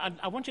think, Lord,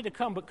 I want you to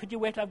come, but could you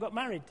wait till I've got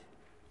married?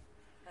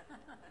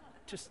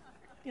 Just,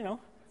 a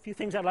few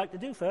things I'd like to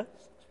do first.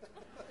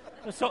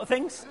 Those sort of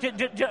things.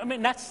 I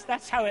mean,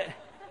 that's how it...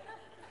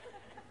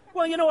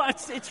 Well, you know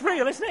what? It's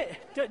real, isn't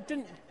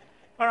it?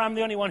 Or I'm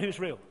the only one who's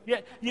real. Yeah,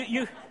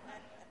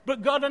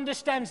 But God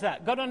understands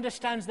that. God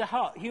understands the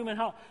heart, human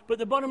heart. But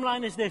the bottom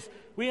line is this.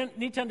 We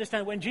need to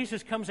understand when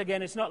Jesus comes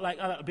again, it's not like,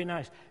 oh, that'll be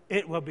nice.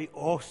 It will be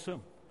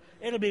awesome.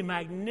 It'll be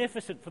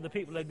magnificent for the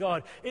people of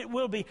God. It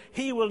will be.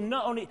 He will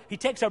not only... He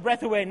takes our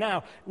breath away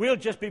now. We'll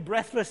just be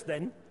breathless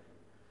then.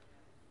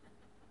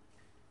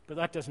 But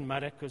that doesn't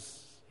matter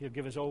because he'll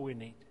give us all we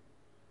need.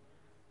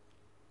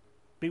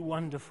 Be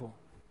wonderful.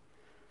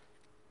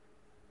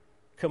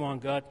 Come on,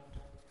 God.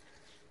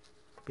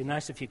 Be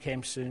nice if you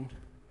came soon.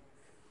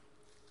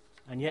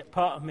 And yet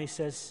part of me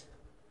says,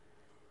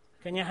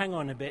 can you hang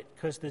on a bit?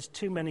 Because there's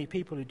too many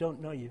people who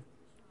don't know you.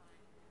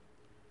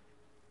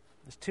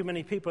 There's too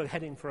many people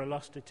heading for a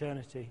lost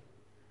eternity.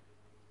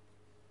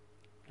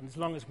 And as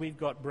long as we've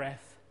got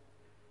breath,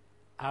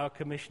 our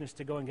commission is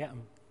to go and get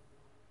them.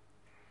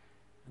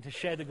 And to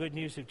share the good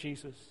news of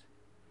Jesus.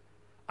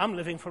 I'm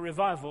living for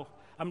revival.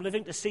 I'm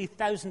living to see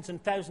thousands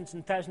and thousands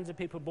and thousands of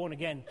people born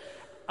again.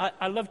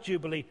 I love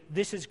Jubilee.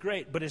 This is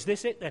great. But is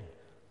this it then?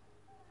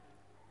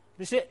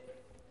 This it?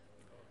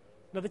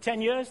 Another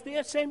 10 years?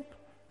 The same?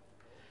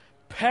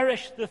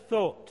 Perish the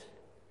thought.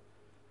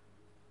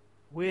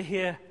 We're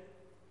here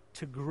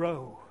to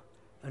grow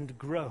and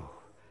grow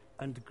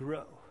and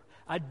grow.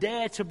 I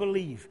dare to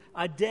believe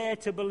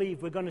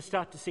we're going to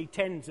start to see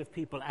tens of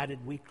people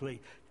added weekly,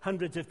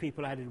 hundreds of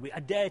people added weekly. I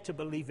dare to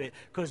believe it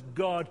because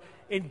God,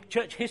 in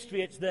church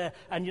history it's there,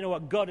 and you know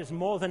what? God is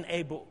more than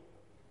able.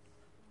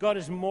 God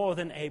is more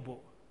than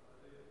able.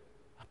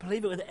 I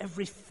believe it with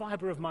every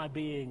fiber of my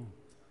being.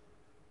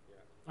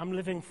 I'm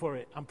living for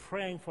it. I'm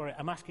praying for it.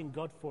 I'm asking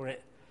God for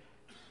it.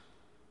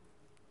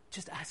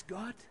 Just ask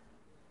God.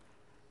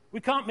 We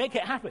can't make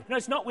it happen. No,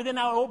 it's not within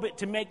our orbit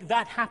to make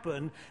that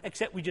happen,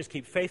 except we just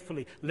keep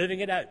faithfully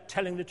living it out,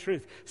 telling the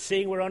truth,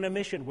 seeing we're on a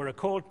mission, we're a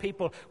called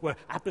people, we're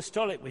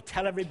apostolic, we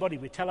tell everybody,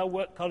 we tell our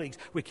work colleagues,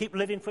 we keep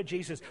living for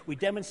Jesus, we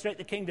demonstrate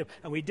the kingdom,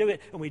 and we do it,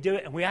 and we do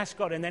it, and we ask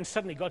God, and then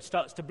suddenly God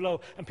starts to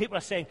blow, and people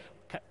are saying,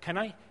 can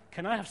I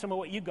have some of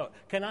what you got?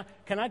 Can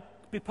I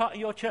be part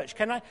of your church?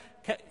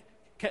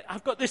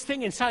 I've got this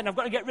thing inside, and I've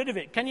got to get rid of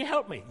it. Can you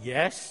help me?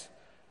 Yes.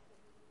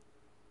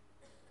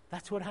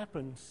 That's what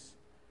happens.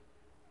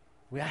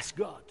 We ask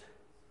God.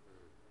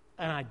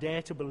 And I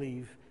dare to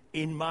believe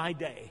in my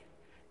day,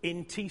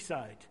 in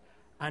Teesside,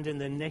 and in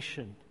the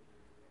nation,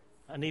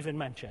 and even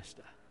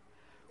Manchester,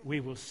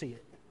 we will see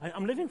it.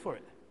 I'm living for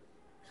it.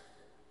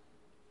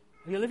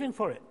 Are you living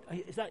for it?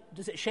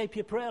 Does it shape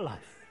your prayer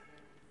life?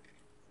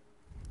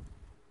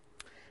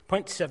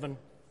 Point 7.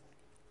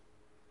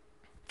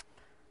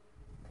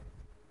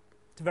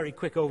 It's a very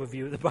quick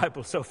overview of the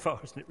Bible so far,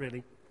 isn't it,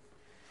 really?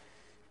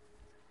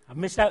 I've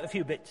missed out a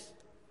few bits.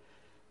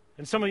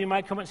 And some of you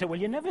might come and say, well,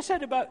 you never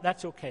said about...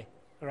 That's okay.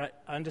 All right,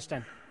 I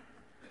understand.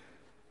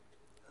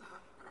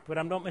 But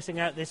I'm not missing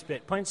out this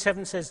bit. Point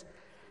 7 is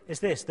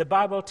this. The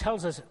Bible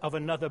tells us of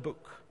another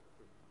book.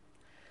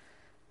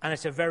 And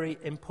it's a very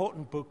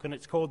important book, and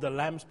it's called the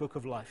Lamb's Book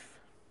of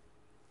Life.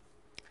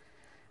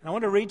 And I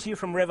want to read to you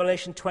from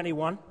Revelation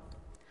 21,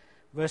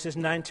 verses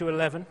 9 to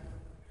 11,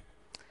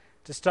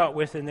 to start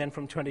with, and then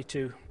from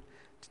 22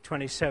 to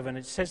 27.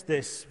 It says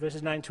this,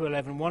 verses 9 to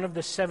 11. One of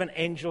the 7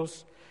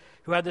 angels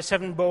who had the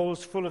 7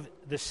 bowls full of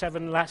the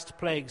 7 last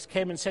plagues,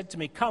 came and said to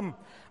me, come,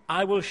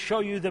 I will show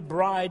you the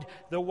bride,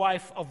 the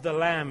wife of the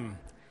Lamb.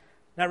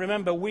 Now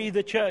remember, we,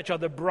 the church, are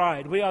the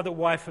bride. We are the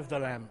wife of the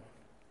Lamb.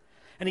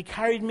 And he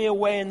carried me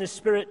away in the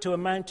Spirit to a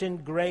mountain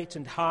great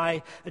and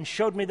high, and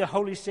showed me the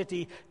holy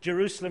city,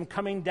 Jerusalem,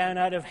 coming down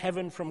out of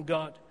heaven from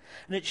God.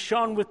 And it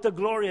shone with the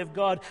glory of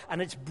God,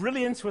 and its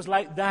brilliance was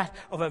like that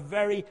of a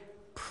very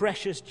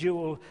precious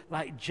jewel,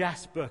 like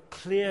jasper,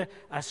 clear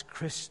as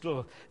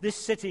crystal. This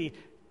city,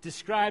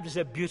 described as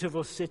a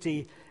beautiful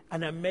city,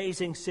 an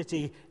amazing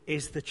city,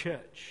 is the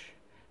church,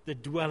 the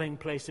dwelling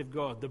place of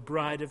God, the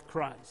bride of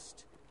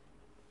Christ.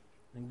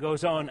 And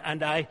goes on,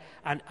 and I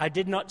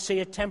did not see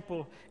a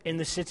temple in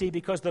the city,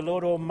 because the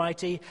Lord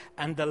Almighty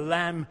and the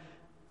Lamb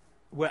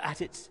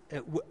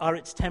are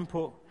its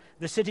temple.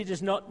 The city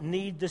does not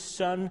need the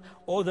sun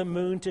or the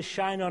moon to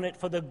shine on it,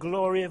 for the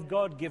glory of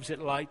God gives it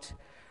light,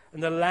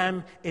 and the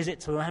Lamb is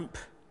its lamp.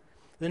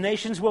 The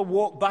nations will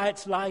walk by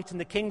its light, and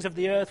the kings of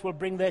the earth will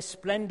bring their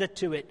splendor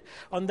to it.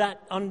 On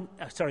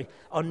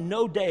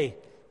no day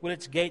will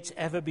its gates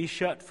ever be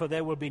shut, for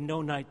there will be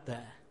no night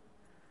there.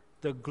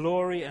 The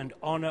glory and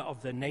honor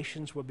of the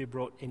nations will be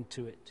brought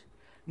into it.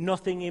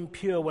 Nothing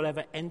impure will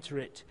ever enter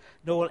it,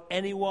 nor will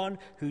anyone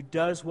who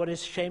does what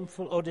is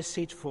shameful or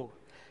deceitful,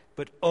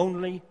 but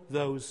only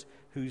those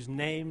whose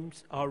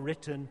names are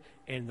written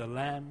in the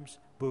Lamb's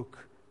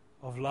Book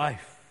of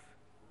Life.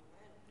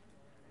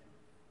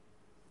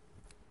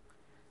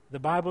 The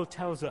Bible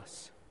tells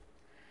us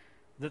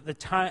that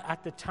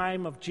at the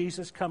time of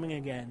Jesus coming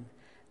again,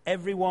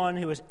 everyone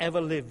who has ever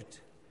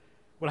lived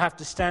will have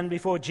to stand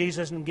before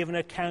Jesus and give an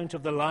account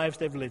of the lives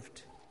they've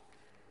lived.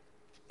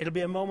 It'll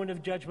be a moment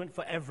of judgment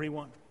for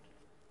everyone.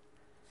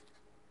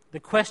 The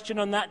question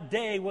on that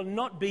day will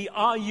not be,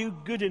 are you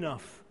good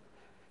enough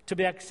to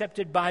be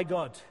accepted by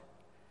God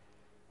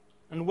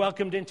and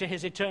welcomed into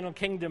his eternal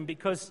kingdom?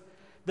 Because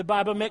the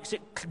Bible makes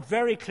it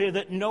very clear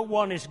that no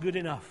one is good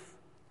enough.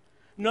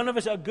 None of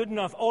us are good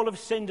enough. All have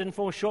sinned and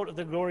fall short of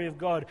the glory of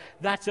God.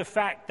 That's a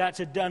fact. That's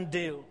a done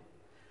deal.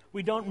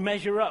 We don't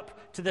measure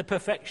up to the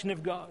perfection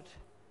of God.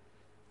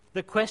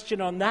 The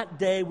question on that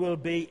day will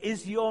be,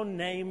 is your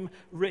name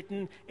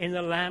written in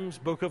the Lamb's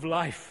book of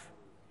life?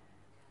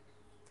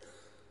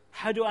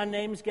 How do our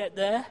names get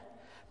there?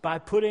 By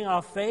putting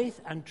our faith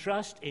and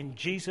trust in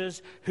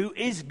Jesus, who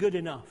is good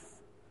enough.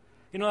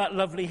 You know that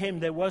lovely hymn,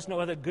 there was no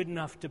other good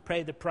enough to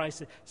pay the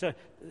price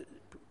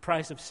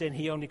of sin.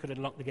 He only could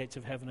unlock the gates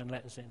of heaven and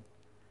let us in.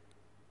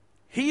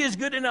 He is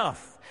good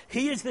enough.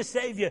 He is the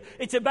Savior.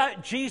 It's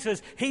about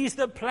Jesus. He's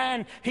the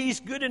plan. He's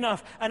good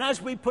enough. And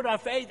as we put our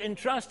faith and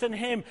trust in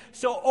him,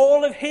 so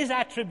all of his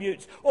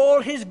attributes,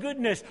 all his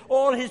goodness,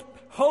 all his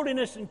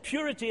holiness and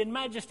purity and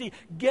majesty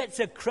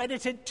gets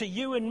accredited to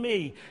you and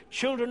me,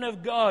 children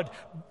of God,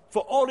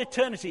 for all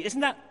eternity.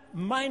 Isn't that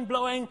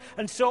mind-blowing?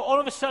 And so all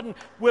of a sudden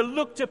we're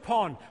looked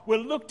upon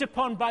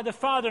by the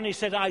Father, and he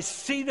said, I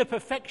see the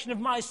perfection of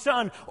my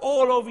Son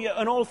all over you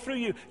and all through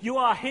you. You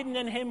are hidden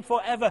in him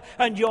forever,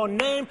 and your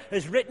name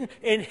is written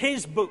in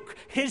his book,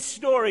 his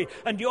story,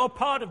 and you're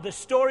part of the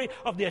story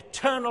of the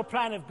eternal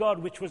plan of God,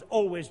 which was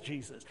always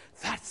Jesus.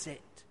 That's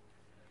it.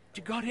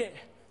 You got it?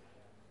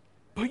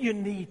 But you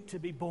need to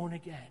be born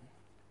again.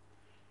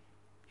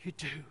 You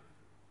do.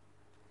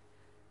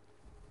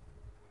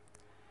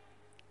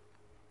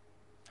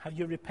 Have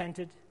you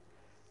repented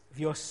of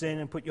your sin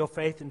and put your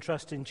faith and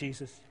trust in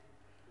Jesus?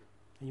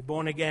 And you're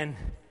born again.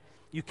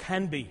 You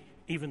can be,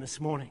 even this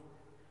morning.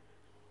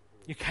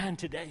 You can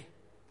today.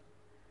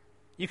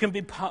 You can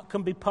be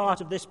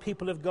part of this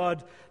people of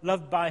God,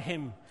 loved by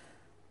him,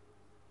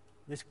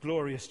 this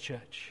glorious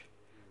church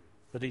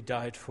that he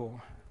died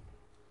for.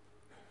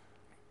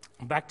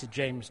 Back to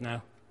James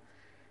now,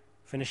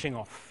 finishing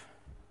off.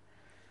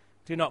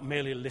 Do not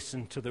merely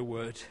listen to the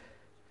word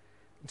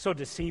and so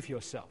deceive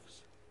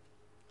yourselves.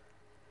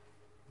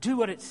 Do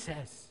what it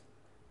says.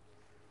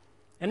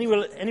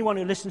 Anyone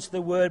who listens to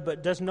the word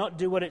but does not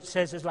do what it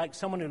says is like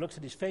someone who looks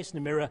at his face in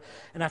the mirror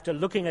and after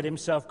looking at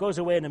himself goes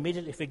away and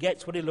immediately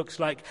forgets what he looks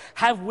like.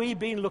 Have we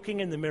been looking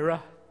in the mirror?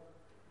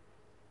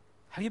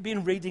 Have you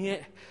been reading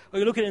it? Are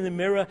you looking in the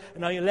mirror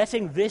and are you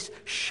letting this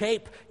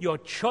shape your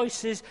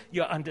choices,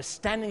 your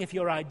understanding of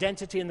your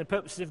identity and the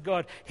purposes of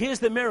God? Here's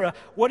the mirror.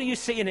 What do you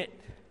see in it?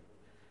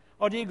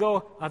 Or do you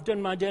go, I've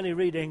done my daily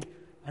reading,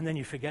 and then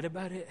you forget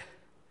about it?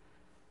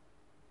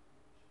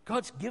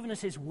 God's given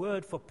us his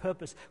word for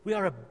purpose. We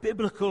are a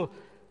biblical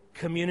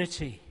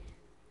community.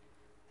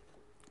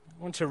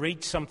 I want to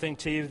read something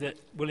to you that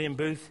William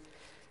Booth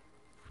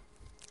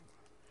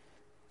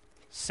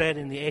said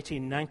in the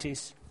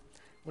 1890s.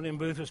 William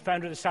Booth was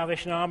founder of the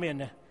Salvation Army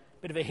and a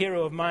bit of a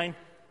hero of mine.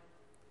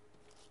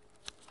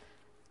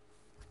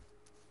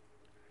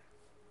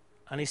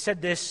 And he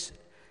said this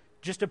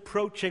just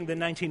approaching the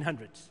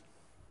 1900s.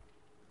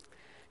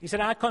 He said,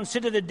 I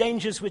consider the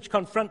dangers which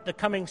confront the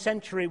coming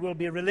century will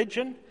be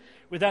religion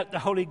without the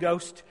Holy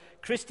Ghost,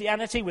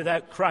 Christianity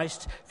without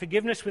Christ,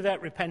 forgiveness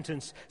without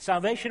repentance,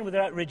 salvation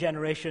without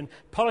regeneration,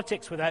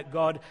 politics without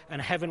God, and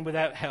heaven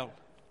without hell.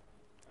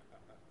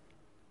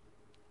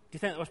 Do you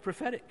think that was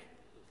prophetic?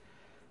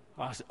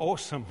 Oh, that's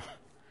awesome.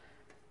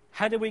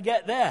 How did we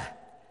get there?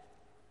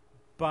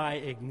 By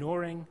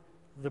ignoring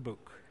the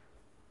book.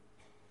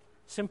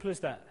 Simple as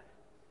that.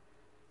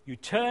 You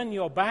turn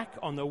your back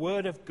on the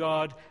Word of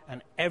God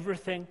and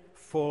everything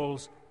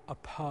falls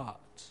apart.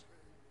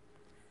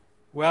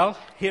 Well,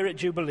 here at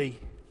Jubilee,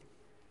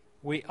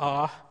 we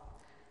are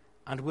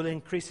and will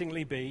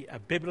increasingly be a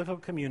biblical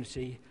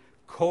community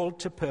called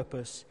to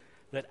purpose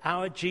that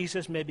our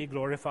Jesus may be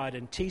glorified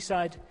in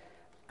Teesside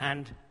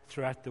and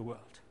throughout the world.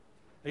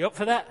 Are you up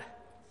for that?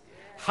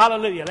 Yeah.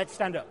 Hallelujah. Let's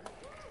stand up.